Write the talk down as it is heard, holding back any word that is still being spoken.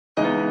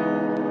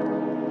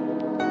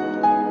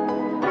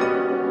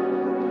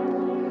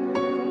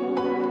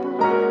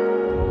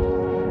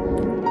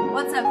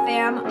What's up,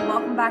 fam?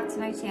 Welcome back to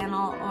my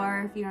channel,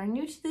 or if you are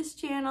new to this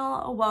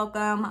channel,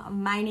 welcome.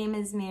 My name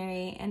is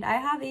Mary and I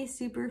have a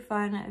super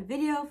fun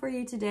video for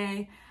you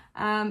today.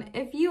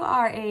 If you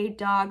are a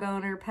dog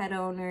owner, pet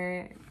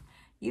owner,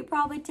 you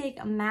probably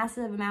take a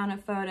massive amount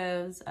of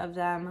photos of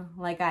them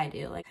like I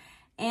do.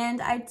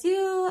 And I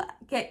do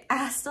get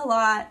asked a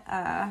lot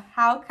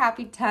how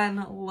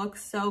Capitan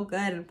looks so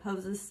good and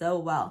poses so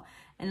well.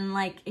 And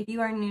if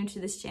you are new to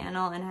this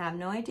channel and have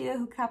no idea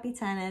who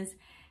Capitan is,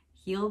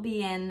 he'll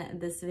be in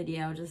this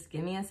video. Just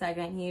give me a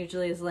second. He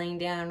usually is laying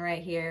down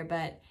right here,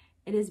 but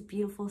it is a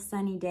beautiful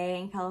sunny day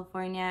in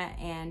California,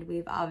 and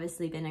we've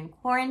obviously been in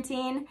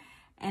quarantine,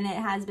 and it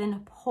has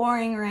been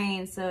pouring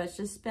rain. So it's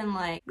just been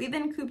we've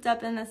been cooped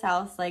up in this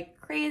house like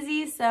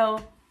crazy.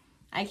 So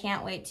I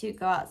can't wait to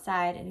go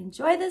outside and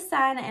enjoy the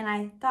sun. And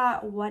I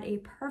thought, what a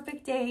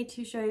perfect day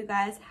to show you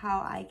guys how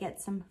I get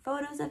some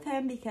photos of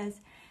him, because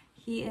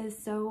he is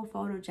so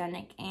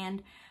photogenic.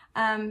 And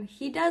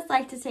he does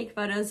like to take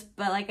photos,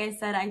 but like I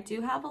said, I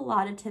do have a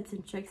lot of tips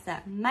and tricks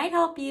that might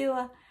help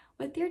you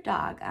with your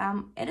dog.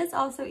 It is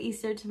also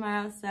Easter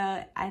tomorrow,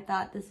 so I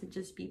thought this would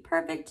just be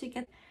perfect to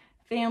get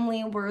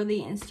family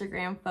worthy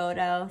Instagram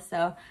photo.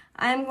 So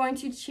I'm going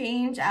to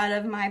change out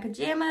of my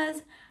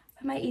pajamas,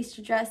 put my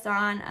Easter dress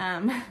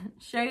on,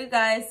 show you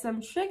guys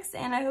some tricks,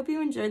 and I hope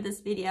you enjoyed this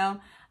video.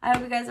 I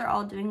hope you guys are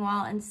all doing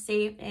well and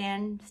safe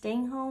and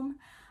staying home.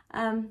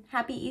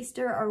 Happy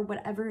Easter, or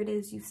whatever it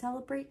is you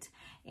celebrate.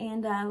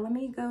 And let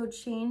me go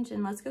change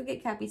and let's go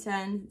get Capitan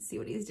and see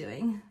what he's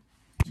doing.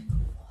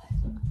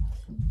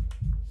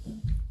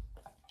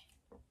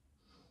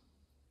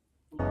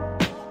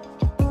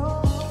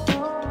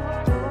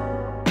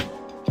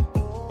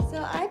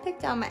 So I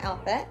picked out my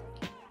outfit.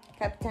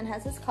 Capitan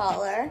has his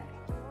collar.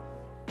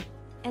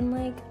 And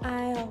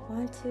I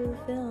want to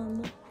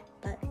film,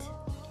 but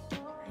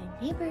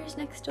my neighbors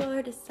next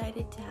door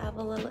decided to have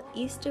a little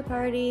Easter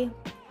party.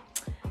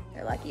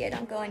 They're lucky I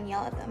don't go and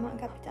yell at them on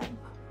Capitan.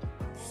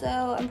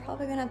 So I'm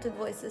probably gonna have to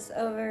voice this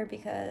over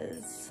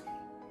because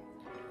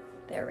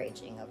they're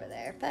raging over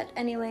there. But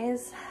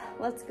anyways,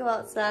 let's go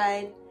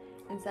outside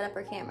and set up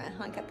our camera,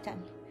 huh,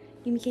 Capitan?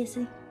 Give me a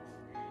kissy.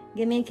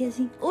 Give me a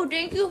kissy. Oh,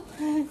 thank you.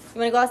 You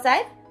wanna go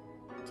outside?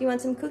 Do you want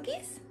some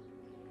cookies?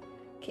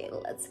 Okay,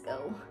 let's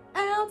go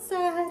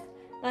outside.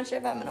 Not sure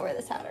if I'm gonna wear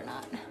this hat or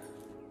not.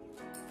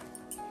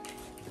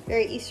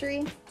 Very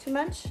Eastery, too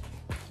much?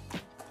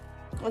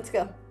 Let's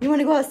go. You want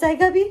to go outside,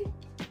 Gubby?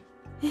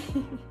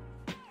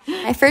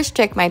 My first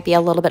trick might be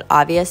a little bit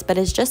obvious, but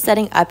it's just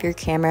setting up your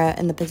camera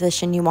in the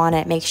position you want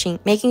it,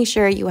 making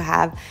sure you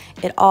have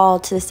it all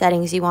to the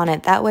settings you want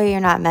it. That way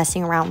you're not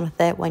messing around with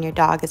it when your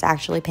dog is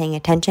actually paying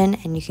attention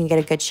and you can get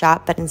a good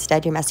shot, but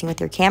instead you're messing with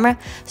your camera.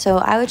 So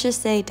I would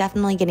just say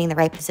definitely getting the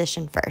right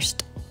position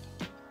first.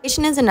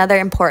 Location is another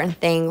important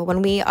thing.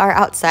 When we are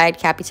outside,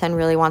 Capitan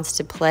really wants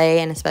to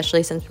play, and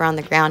especially since we're on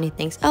the ground, he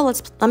thinks, oh,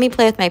 let me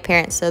play with my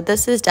parents. So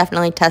this is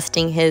definitely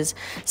testing his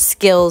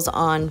skills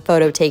on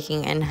photo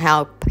taking and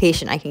how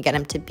patient I can get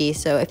him to be.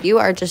 So if you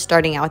are just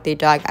starting out with your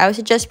dog, I would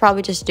suggest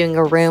probably just doing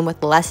a room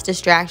with less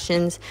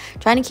distractions,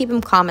 trying to keep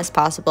him calm as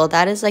possible.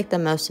 That is the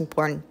most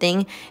important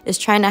thing, is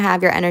trying to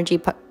have your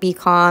energy be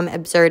calm,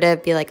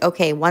 observative, be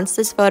okay, once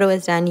this photo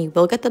is done, you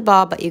will get the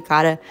ball, but you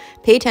gotta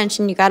pay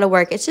attention, you gotta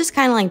work. It's just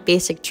kind of like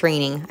basic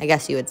training, I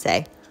guess you would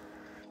say.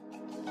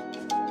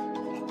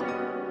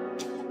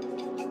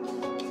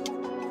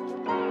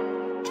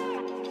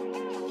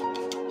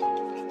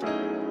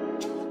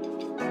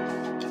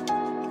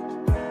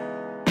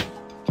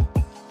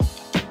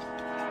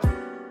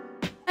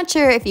 Not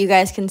sure if you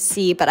guys can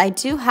see, but I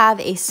do have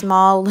a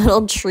small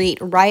little treat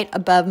right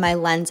above my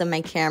lens of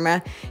my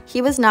camera.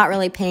 He was not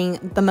really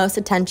paying the most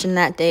attention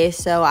that day,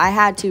 so I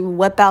had to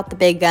whip out the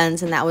big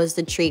guns, and that was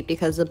the treat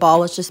because the ball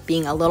was just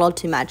being a little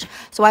too much.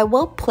 So I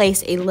will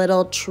place a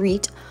little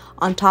treat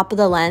on top of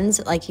the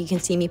lens, like you can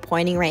see me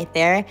pointing right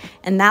there,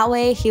 and that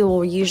way he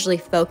will usually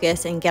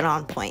focus and get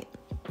on point.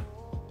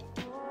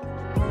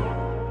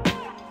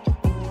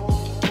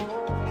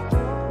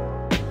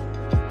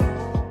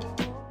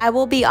 I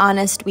will be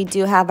honest, we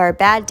do have our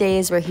bad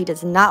days where he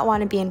does not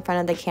want to be in front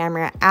of the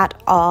camera at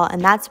all,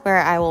 and that's where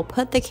I will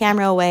put the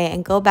camera away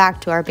and go back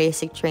to our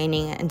basic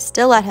training and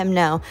still let him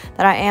know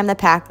that I am the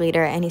pack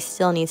leader and he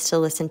still needs to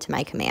listen to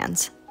my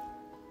commands.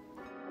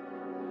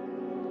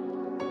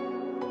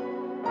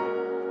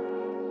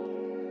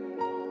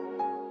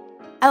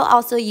 I'll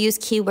also use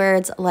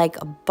keywords like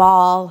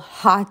ball,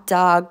 hot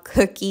dog,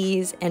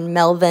 cookies, and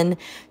Melvin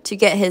to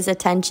get his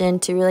attention,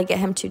 to really get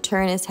him to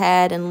turn his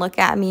head and look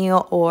at me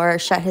or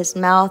shut his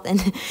mouth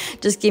and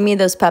just give me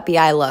those puppy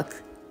eye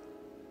look.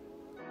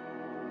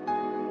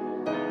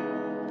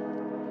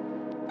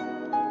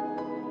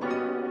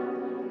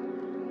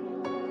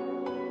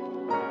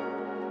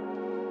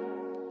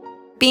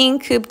 Being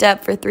cooped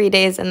up for 3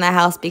 days in the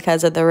house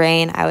because of the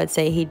rain, I would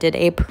say he did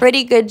a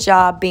pretty good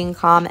job being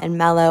calm and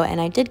mellow,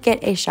 and I did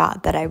get a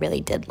shot that I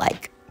really did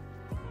like.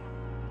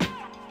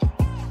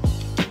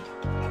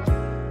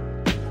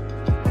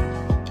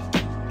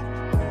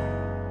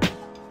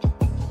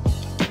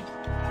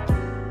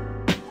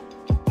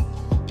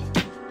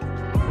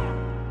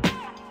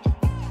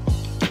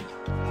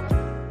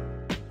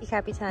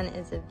 Capitan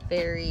is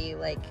very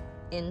like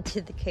into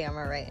the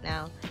camera right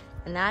now,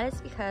 and that is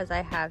because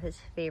I have his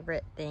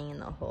favorite thing in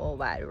the whole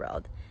wide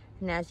world.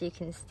 And as you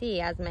can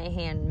see, as my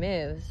hand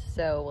moves,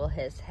 so will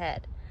his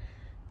head.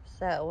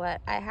 So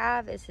what I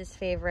have is his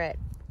favorite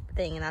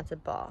thing, and that's a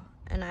ball.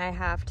 And I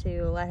have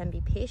to let him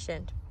be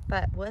patient.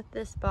 But with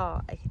this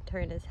ball, I can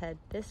turn his head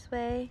this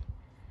way,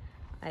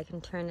 I can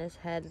turn his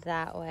head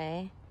that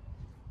way,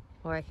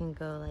 or I can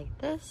go like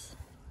this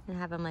and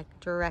have him like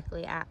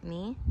directly at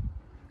me.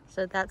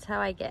 So that's how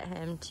I get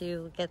him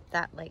to get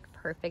that like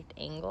perfect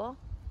angle.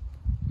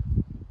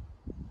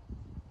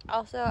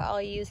 Also, I'll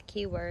use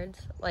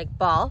keywords like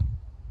ball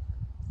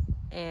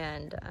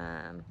and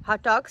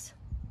hot dogs.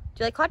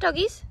 Do you like hot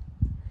doggies?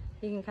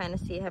 You can kind of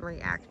see him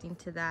reacting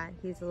to that.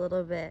 He's a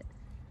little bit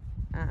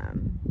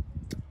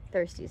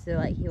thirsty, so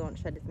like he won't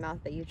shut his mouth,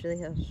 but usually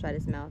he'll shut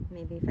his mouth.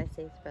 Maybe if I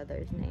say his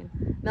brother's name.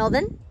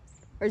 Melvin?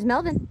 Where's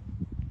Melvin?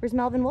 Where's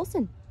Melvin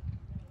Wilson?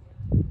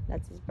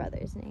 That's his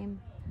brother's name.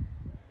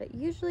 But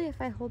usually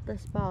if I hold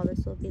this ball,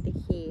 this will be the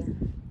key.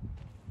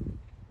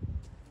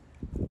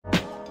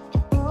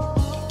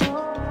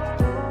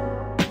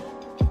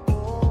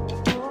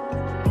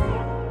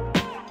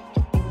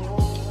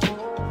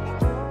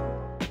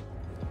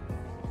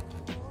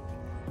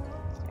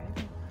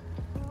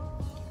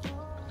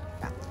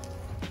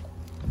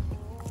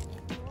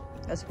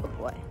 That's a good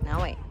boy.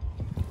 Now wait.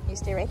 You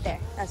stay right there.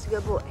 That's a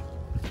good boy.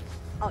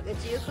 I'll get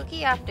you a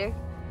cookie after.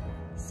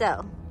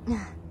 So,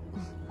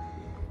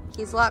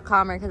 he's a lot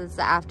calmer because it's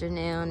the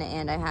afternoon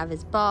and I have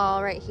his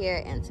ball right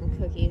here and some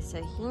cookies.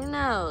 So he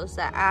knows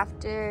that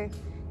after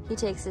he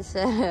takes his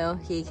photo,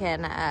 he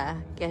can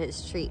get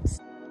his treats.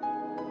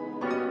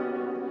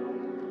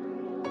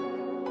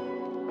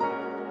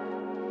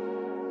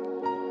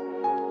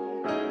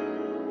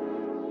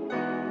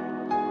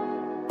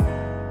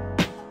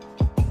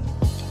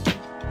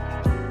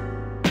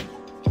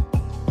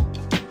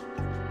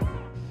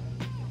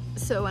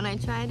 So when I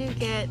try to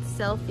get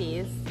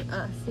selfies,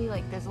 see,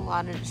 like there's a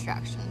lot of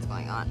distractions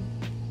going on.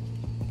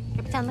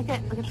 Capitan, look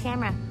at the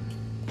camera.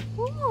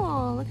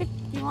 Ooh, look at,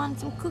 you want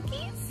some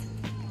cookies?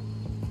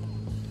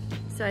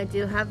 So I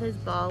do have his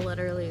ball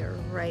literally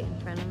right in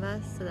front of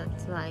us, so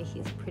that's why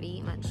he's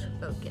pretty much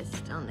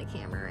focused on the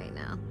camera right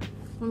now.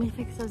 Let me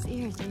fix those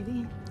ears,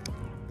 baby.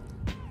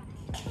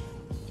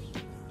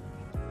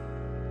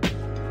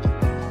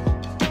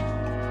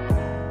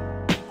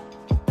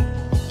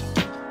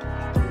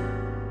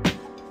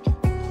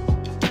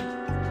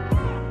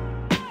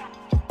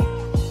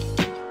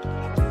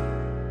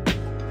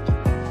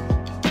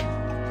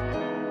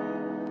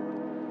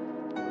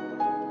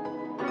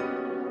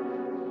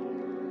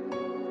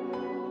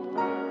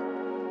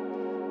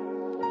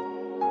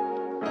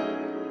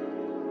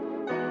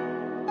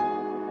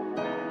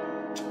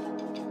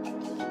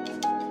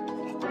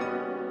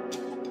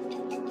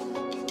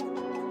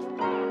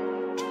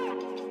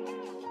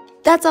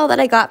 That's all that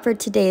I got for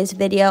today's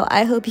video.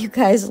 I hope you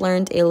guys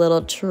learned a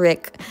little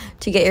trick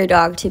to get your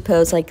dog to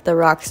pose like the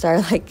rock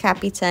star like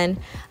Capitan.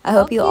 I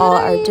hope you all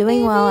are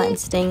doing well and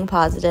staying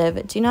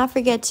positive. Do not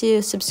forget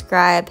to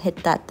subscribe, hit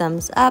that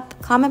thumbs up,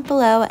 comment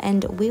below,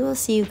 and we will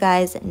see you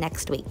guys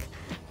next week.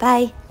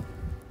 Bye.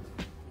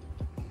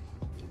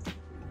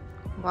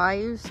 Why are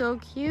you so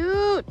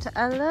cute?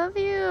 I love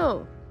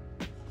you.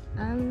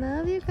 I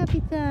love you,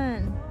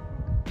 Capitan.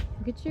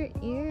 Look at your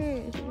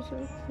ears. You're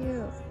so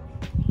cute.